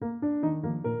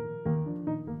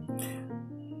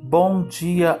Bom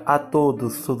dia a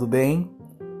todos, tudo bem?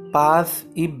 Paz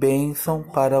e bênção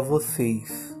para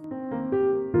vocês.